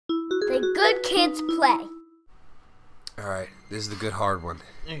The good kids play. Alright, this is the good hard one.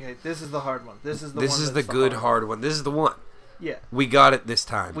 Okay, this is the hard one. This is the This one is that's the good hard one. This is the one. Yeah. We got it this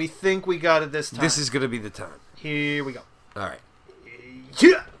time. We think we got it this time. This is going to be the time. Here we go. Alright.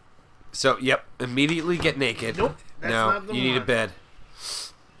 Yeah. So, yep, immediately get naked. Nope. That's no, not the you need a one. bed.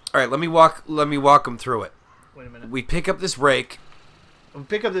 Alright, let me walk them through it. Wait a minute. We pick up this rake. We'll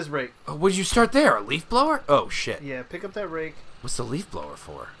pick up this rake. Oh, would you start there? A leaf blower? Oh, shit. Yeah, pick up that rake. What's the leaf blower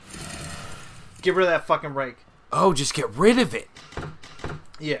for? Get rid of that fucking rake. Oh, just get rid of it.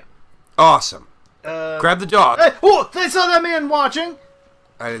 Yeah. Awesome. Grab the dog. Hey, oh, they saw that man watching.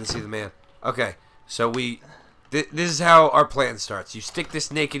 I didn't see the man. Okay, so this is how our plan starts. You stick this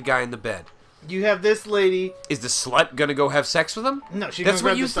naked guy in the bed. You have this lady. Is the slut gonna go have sex with him? No, she's That's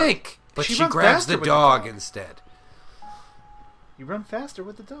gonna what you grab the think. But she runs grabs faster the with dog instead. You run faster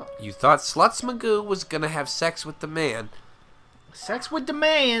with the dog. You thought Sluts Magoo was gonna have sex with the man. Sex with the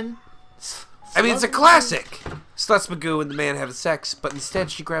man. I mean, it's a classic. Sluts Magoo and the man having sex, but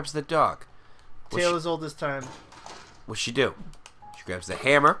instead she grabs the dog. Tale as old as time. What's she do? She grabs the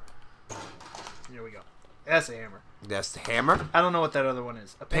hammer. Here we go. That's a hammer. That's the hammer. I don't know what that other one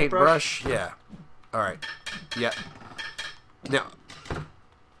is. A Paintbrush? Yeah. Alright. Yeah. Now.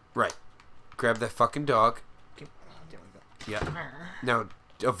 Right. Grab that fucking dog. Okay. There we go. Yeah. Now,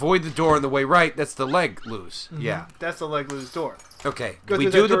 avoid the door on the way right. That's the leg loose. Mm-hmm. Yeah. That's the leg loose door. Okay. Go We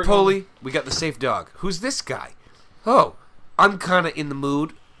through do that the door, pulley. We got the safe dog. Who's this guy? Oh. I'm kind of in the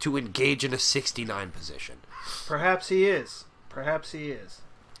mood to engage in a 69 position. Perhaps he is. Perhaps he is.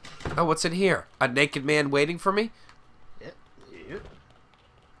 Oh, what's in here? A naked man waiting for me? Yep. Yep.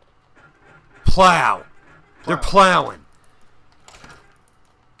 Plow. They're plowing.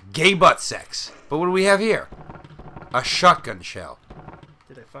 Gay butt sex. But what do we have here? A shotgun shell.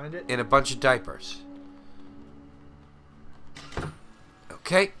 Did I find it? And a bunch of diapers.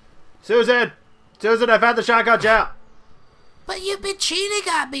 Okay. Susan! Susan, I found the shotgun shell! But you've been cheating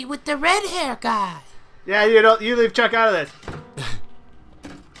on me with the red hair guy. Yeah, you leave Chuck out of this.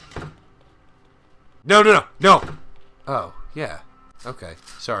 No. Oh, yeah. Okay.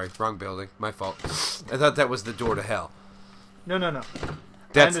 Sorry, wrong building. My fault. I thought that was the door to hell. No.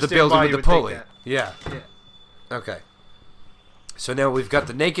 That's the building with the pulley. Yeah. Yeah. Okay. So now we've got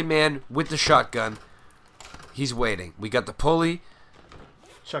the naked man with the shotgun. He's waiting. We got the pulley.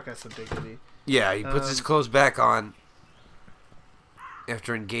 Chuck has some dignity. Yeah, he puts his clothes back on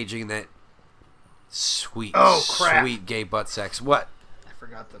after engaging in that sweet gay butt sex. What? I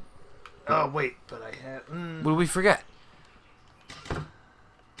forgot the... Oh, wait, but I had... What did we forget?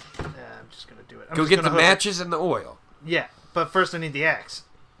 I'm just going to do it. Go get the matches and the oil. Yeah, but first I need the axe.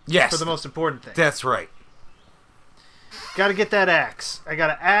 Yes. For the most important thing. That's right. Gotta get that axe. I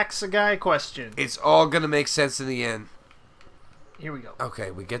gotta axe a guy question. It's all going to make sense in the end. Here we go.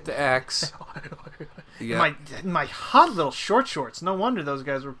 Okay, we get the axe. Yeah. My hot little short shorts. No wonder those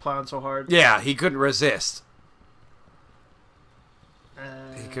guys were plowing so hard. Yeah, he couldn't resist.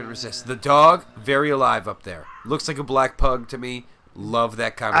 He couldn't resist. The dog, very alive up there. Looks like a black pug to me. Love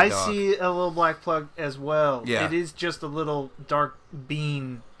that kind of dog. I see a little black plug as well. Yeah. It is just a little dark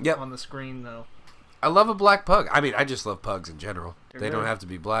bean Yep. on the screen, though. I love a black pug. I mean, I just love pugs in general. They're They don't good. have to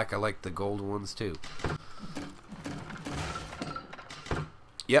be black. I like the gold ones, too.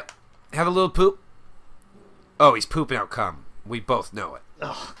 Yep. Have a little poop. Oh, he's pooping out cum. We both know it.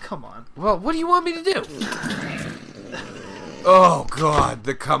 Oh, come on. Well, what do you want me to do? Oh, God.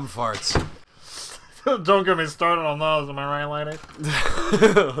 The cum farts. Don't get me started on those, am I right, lady?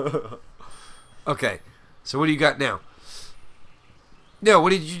 Okay. So what do you got now? No, what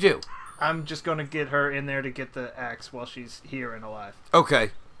did you do? I'm just going to get her in there to get the axe while she's here and alive. Okay.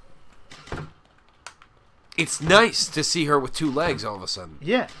 It's nice to see her with two legs all of a sudden.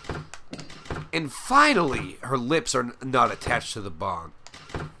 Yeah. And finally, her lips are not attached to the bong.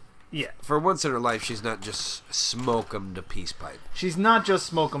 Yeah. For once in her life, she's not just smoke 'em to peace pipe. She's not just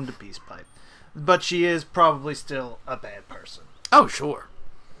smoke 'em to peace pipe. But she is probably still a bad person. Oh, sure.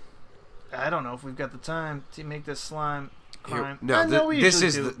 I don't know if we've got the time to make this slime climb. No, this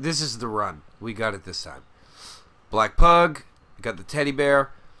this is the run. We got it this time. Black pug, got the teddy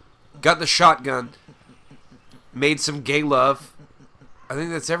bear, got the shotgun, made some gay love. I think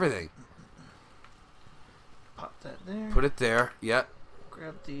that's everything. Pop that there. Put it there. Yep.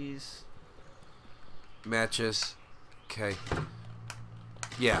 Grab these. Matches. Okay.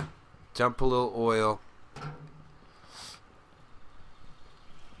 Yeah. Dump a little oil.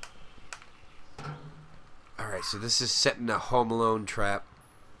 Alright, so this is setting a Home Alone trap.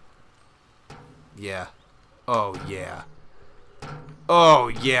 Yeah. Oh, yeah. Oh,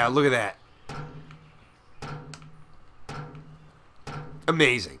 yeah, look at that.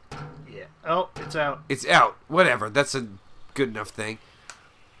 Amazing. Oh, it's out. It's out. Whatever. That's a good enough thing.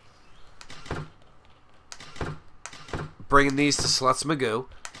 Bringing these to Sluts Magoo.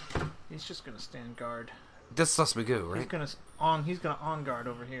 He's just gonna stand guard. That's Sluts Magoo, right? He's gonna on guard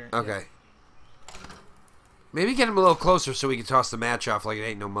over here. Okay. Yeah. Maybe get him a little closer so we can toss the match off like it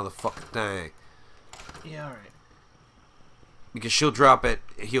ain't no motherfucking thing. Yeah, alright. Because she'll drop it,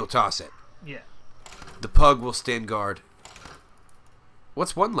 he'll toss it. Yeah. The pug will stand guard.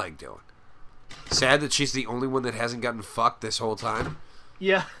 What's one leg doing? Sad that she's the only one that hasn't gotten fucked this whole time?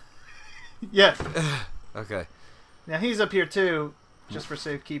 Yeah. Yeah. Okay. Now he's up here too, just for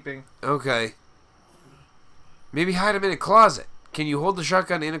safekeeping. Okay. Maybe hide him in a closet. Can you hold the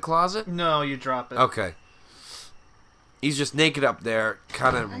shotgun in a closet? No, you drop it. Okay. He's just naked up there,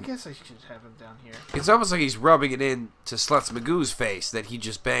 kind of... I guess I should have him down here. It's almost like he's rubbing it in to Sluts Magoo's face that he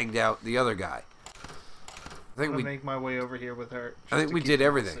just banged out the other guy. I think I'm gonna make my way over here with her. I think we did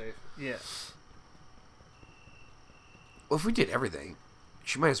everything. Safe. Yeah. Well, if we did everything,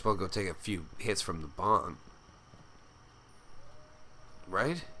 she might as well go take a few hits from the bong.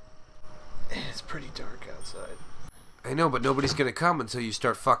 Right? It's pretty dark outside. I know, but nobody's gonna come until you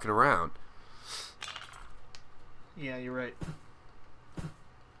start fucking around. Yeah, you're right.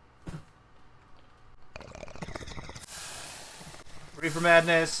 Ready for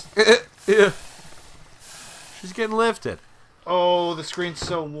madness. Yeah. She's getting lifted. Oh, the screen's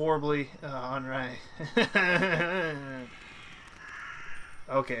so warbly. Oh, alright.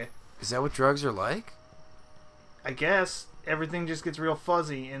 Okay. Is that what drugs are like? I guess everything just gets real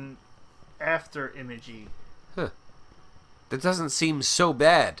fuzzy and after imagey. Huh. That doesn't seem so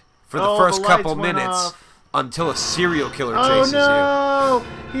bad for the Oh, first the couple lights went minutes off. until a serial killer Oh chases no!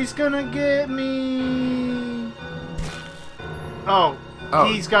 He's gonna get me! Oh,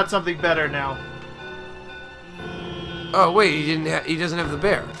 Oh. he's got something better now. you. Oh wait, he doesn't have the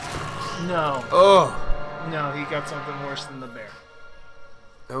bear. No. Oh. No, he got something worse than the bear.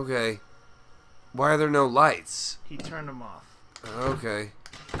 Okay. Why are there no lights? He turned them off. Okay.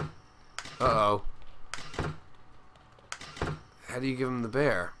 Uh-oh. How do you give him the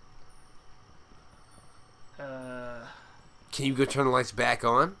bear? Can you go turn the lights back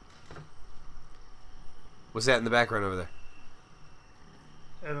on? What's that in the background over there?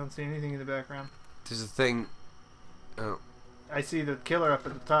 I don't see anything in the background. There's a thing... Oh. I see the killer up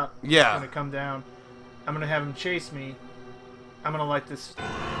at the top. Yeah. He's gonna come down. I'm gonna have him chase me. I'm gonna light this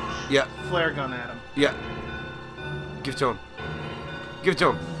Yeah. flare gun at him. Yeah. Give it to him. Give it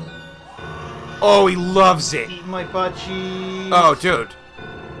to him. Oh, he loves it. Eat my butt cheeks. Oh, dude.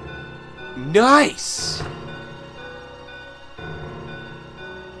 Nice.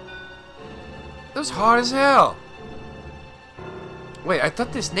 That was hard as hell. Wait, I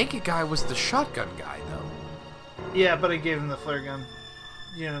thought this naked guy was the shotgun guy, though. Yeah, but I gave him the flare gun.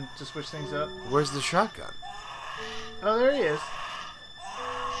 You know, to switch things up. Where's the shotgun? Oh, there he is.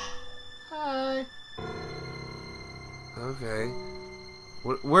 Hi. Okay.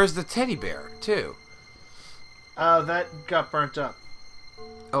 Where's the teddy bear, too? That got burnt up.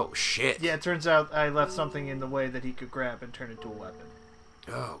 Oh, shit. Yeah, it turns out I left something in the way that he could grab and turn into a weapon.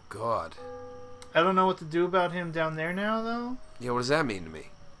 Oh, God. I don't know what to do about him down there now, though. Yeah, what does that mean to me?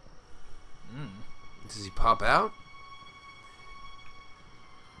 Does he pop out?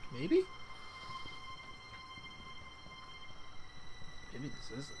 Maybe? Maybe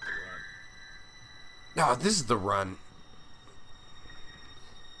this isn't the run. No, this is the run.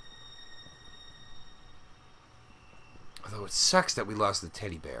 Although it sucks that we lost the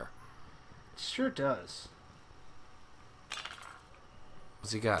teddy bear. It sure does.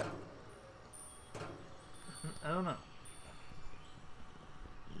 What's he got? I don't know.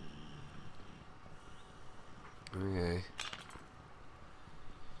 Okay.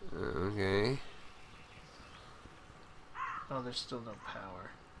 Okay. Oh, there's still no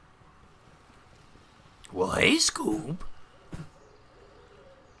power. Well, hey, Scoob.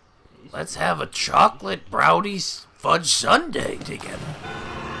 Let's have a chocolate brownie fudge sundae together.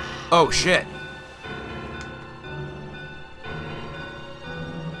 Oh, shit.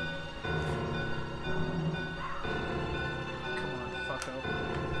 Come on, fucko.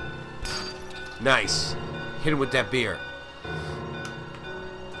 Nice. Hit him with that beer.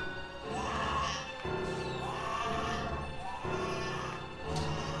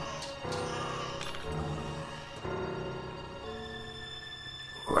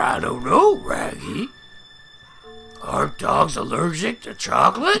 I don't know, Raggy. Aren't dogs allergic to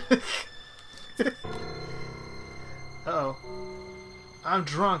chocolate? Uh-oh. I'm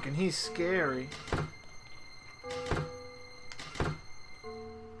drunk and he's scary.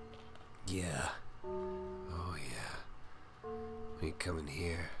 Yeah. Oh, yeah. We come in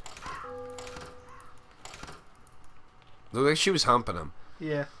here. Looked like she was humping him.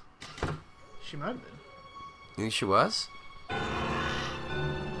 Yeah. She might have been. You think she was?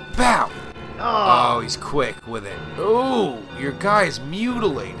 Bow! Oh, Oh, he's quick with it. Ooh, your guy is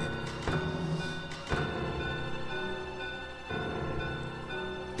mutilated.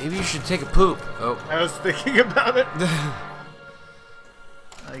 Maybe you should take a poop. Oh. I was thinking about it.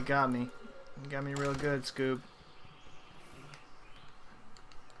 He got me. He got me real good, Scoob.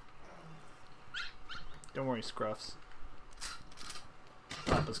 Don't worry, Scruffs.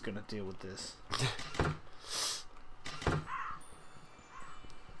 Papa's gonna deal with this.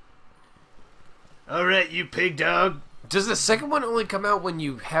 Alright, you pig dog. Does the second one only come out when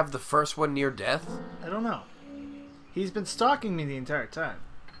you have the first one near death? I don't know. He's been stalking me the entire time.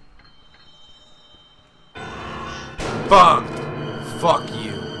 Bong! Fuck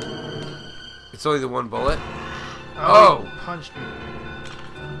you. It's only the one bullet? Oh! He Oh. punched me.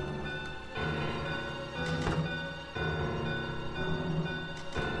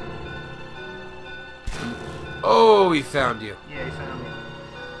 Oh, he found you. Yeah, he found me.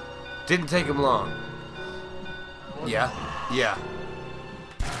 Didn't take him long. Yeah. Yeah.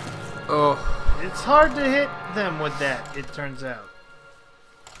 Oh. It's hard to hit them with that, it turns out.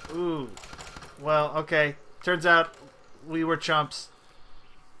 Ooh. Well, okay. Turns out we were chumps.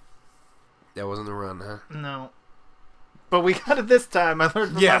 That wasn't the run, huh? No. But we got it this time. I learned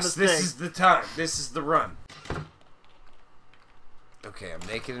from my Yes, mistake. this is the time. This is the run. Okay, I'm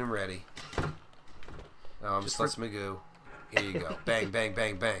naked and ready. Oh, I'm Sluts Magoo. Here you go. Bang, bang,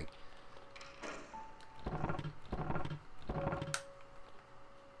 bang, bang.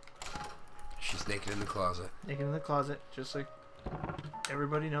 She's naked in the closet. Naked in the closet, just like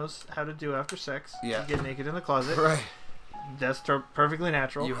everybody knows how to do after sex. Yeah. You get naked in the closet. Right. That's perfectly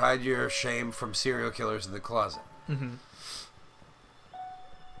natural. You hide your shame from serial killers in the closet. Mm-hmm.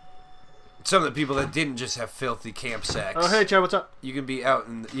 Some of the people that didn't just have filthy camp sex. Oh, hey, Chad, what's up? You can be out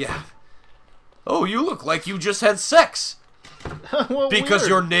in... Yeah. Oh, you look like you just had sex. Well, Because weird.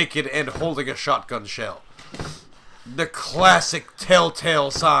 you're naked and holding a shotgun shell. The classic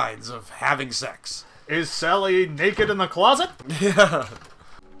telltale signs of having sex. Is Sally naked in the closet? Yeah.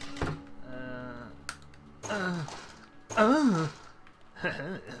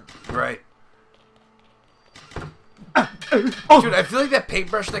 Right. Dude, I feel like that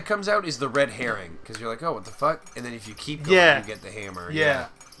paintbrush that comes out is the red herring. Because you're like, oh, what the fuck? And then if you keep going, Yeah. you get the hammer. Yeah.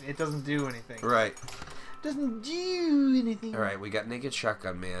 It doesn't do anything. Right. Doesn't do anything. Alright, we got Naked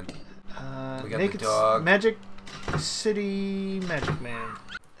Shotgun Man. We got Naked the dog. Magic City Magic Man.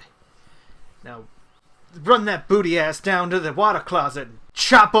 Now, run that booty ass down to the water closet and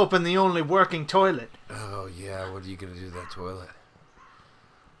chop open the only working toilet. Oh, yeah. What are you going to do to that toilet?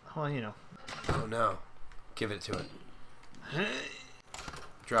 Well, you know. Oh, no. Give it to it.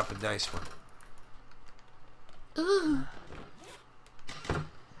 Drop a nice one.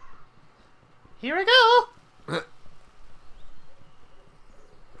 Here we go.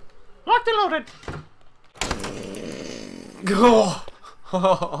 Locked and loaded. Go!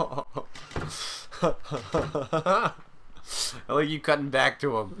 I like you cutting back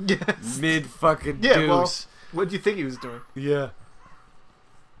to him. Yes. Mid fucking Yeah, deuce. well, what do you think he was doing? Yeah.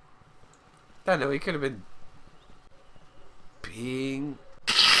 I know, he could have been peeing.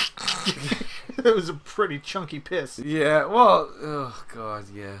 It was a pretty chunky piss. Yeah, well, oh god,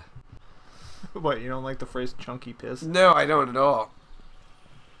 yeah. What, you don't like the phrase chunky piss? No, I don't at all.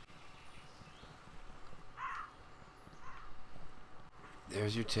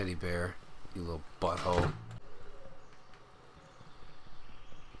 There's your teddy bear, you little butthole.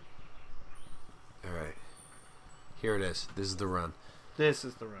 Alright. Here it is. This is the run. This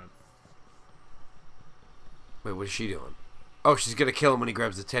is the run. Wait, what is she doing? Oh, she's gonna kill him when he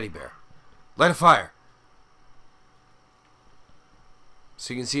grabs the teddy bear. Light a fire!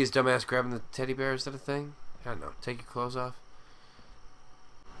 So you can see his dumbass grabbing the teddy bear. Is that a thing? I don't know. Take your clothes off.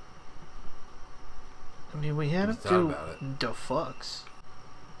 I mean, we had him Thought do about it. the fucks.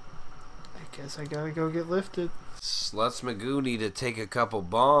 I guess I gotta go get lifted. Sluts Magoo need to take a couple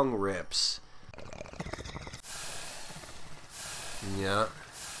bong rips. Yeah.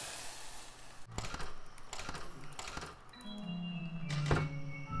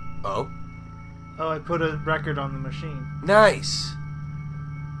 Oh. Oh, I put a record on the machine. Nice.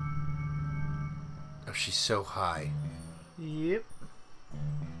 Oh, she's so high. Yep.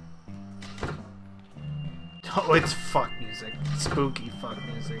 Oh, it's fuck music. Spooky fuck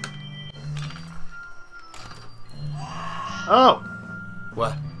music. Oh!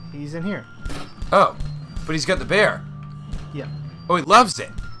 What? He's in here. Oh, but he's got the bear. Yeah. Oh, he loves it.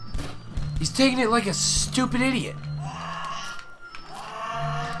 He's taking it like a stupid idiot.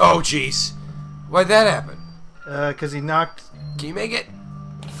 Oh, jeez. Why'd that happen? Because he knocked... Can you make it?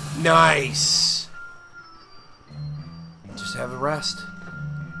 Nice. Just have a rest.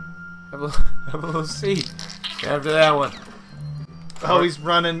 Have a little seat. After that one. Oh, he's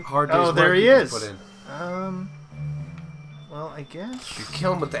running. Hard day's Oh, there work he you can is. put in. Well, I guess. You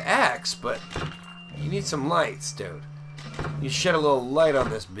kill him with the axe, but you need some lights, dude. You shed a little light on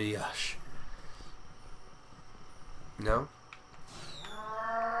this biatch. No?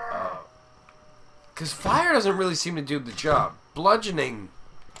 Because fire doesn't really seem to do the job. Bludgeoning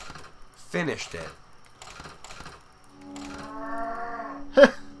finished it.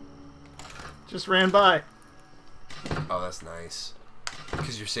 Just ran by. Oh, that's nice.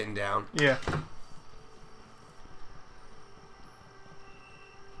 Because you're sitting down. Yeah.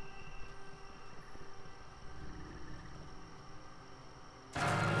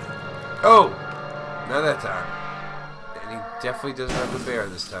 Oh! Not that time. And he definitely doesn't have the bear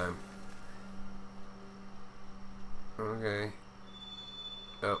this time. Okay.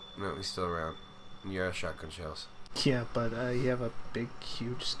 Oh, no, he's still around. You're out of shotgun shells. Yeah, but you have a big,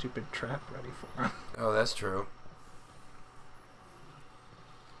 huge, stupid trap ready for him. Oh, that's true.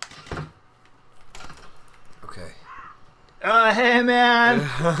 Okay. Hey, man!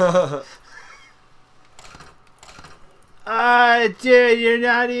 Dude, you're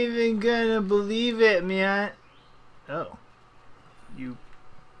not even gonna believe it, man. Oh. You...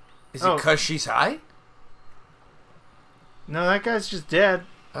 Is it 'cause she's high? No, that guy's just dead.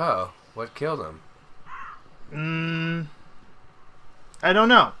 Oh, what killed him? I don't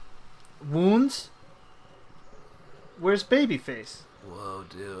know. Wounds? Where's Babyface? Whoa,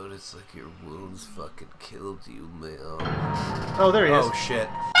 dude, it's like your wounds fucking killed you, man. Oh, there he is. Oh, shit.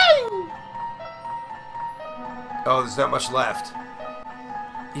 Oh, there's not much left.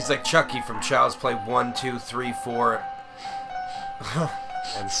 He's like Chucky from Child's Play 1, 2, 3, 4,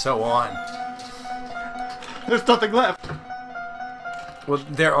 and so on. There's nothing left. Well,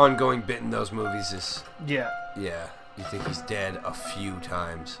 their ongoing bit in those movies is... Yeah. Yeah, you think he's dead a few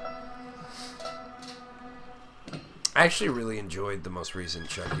times. I actually really enjoyed the most recent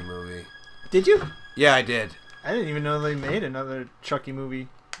Chucky movie. Did you? Yeah, I did. I didn't even know they made another Chucky movie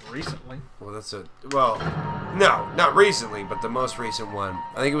recently. Well, that's a... Well, no, not recently, but the most recent one.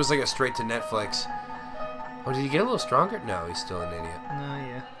 I think it was like a straight to Netflix. Oh, did he get a little stronger? No, he's still an idiot. No,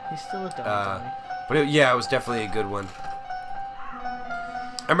 yeah. He's still a dummy. But yeah, it was definitely a good one.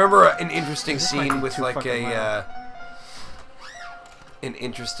 I remember an interesting This might scene be with too like fucking loud. an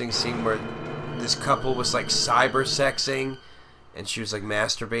interesting scene where this couple was like cyber sexing and she was like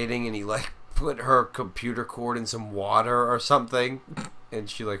masturbating and he like put her computer cord in some water or something and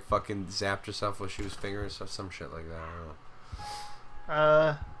she like fucking zapped herself while she was fingering stuff, some shit like that. I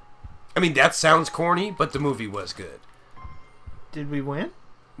don't know. I mean, that sounds corny, but the movie was good. Did we win?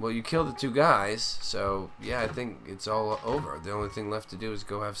 Well, you killed the two guys, so yeah, I think it's all over. The only thing left to do is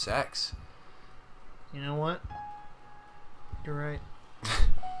go have sex. You know what? You're right.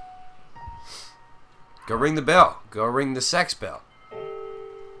 Go ring the bell. Go ring the sex bell.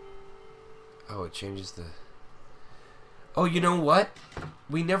 Oh, it changes the... Oh, you know what?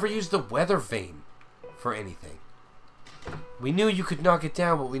 We never used the weather vane for anything. We knew you could knock it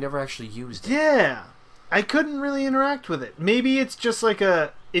down, but we never actually used it. Yeah. I couldn't really interact with it. Maybe it's just like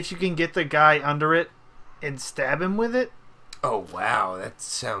a... If you can get the guy under it and stab him with it. Oh, wow. That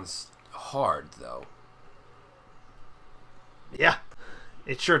sounds hard, though. Yeah.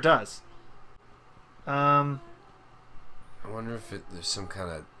 It sure does. I wonder if there's some kind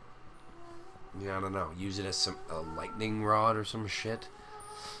of... Yeah, I don't know. Use it as a lightning rod or some shit.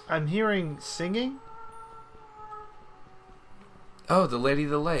 I'm hearing singing. Oh, the Lady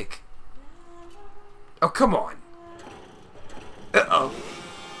of the Lake. Oh, come on. Uh-oh.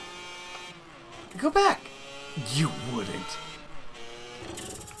 Go back. You wouldn't.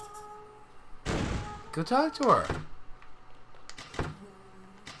 Go talk to her.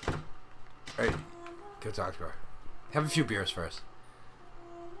 Alright. Go talk to her. Have a few beers first.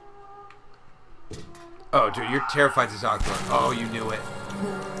 Oh, dude, you're terrified to talk to her. Oh, you knew it.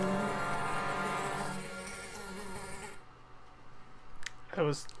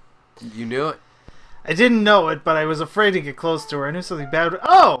 You knew it? I didn't know it, but I was afraid to get close to her. I knew something bad would...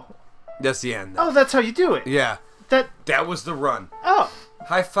 Oh! That's the end. Though. Oh, that's how you do it. Yeah. That was the run. Oh.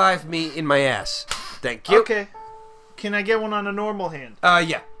 High five me in my ass. Thank you. Okay. Can I get one on a normal hand?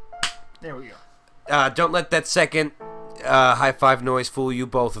 Yeah. There we go. Don't let that second high five noise fool you.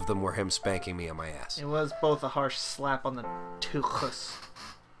 Both of them were him spanking me on my ass. It was both a harsh slap on the tuchus.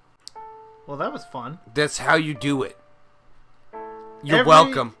 Well, that was fun. That's how you do it. You're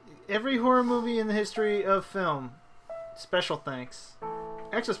welcome. Every horror movie in the history of film, special thanks.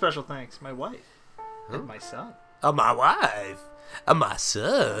 Extra special thanks, my wife. And my son. My wife. My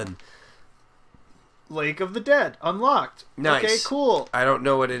son. Lake of the Dead. Unlocked. Nice. Okay, cool. I don't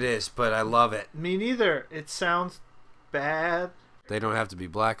know what it is, but I love it. Me neither. It sounds bad. They don't have to be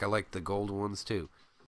black. I like the gold ones, too.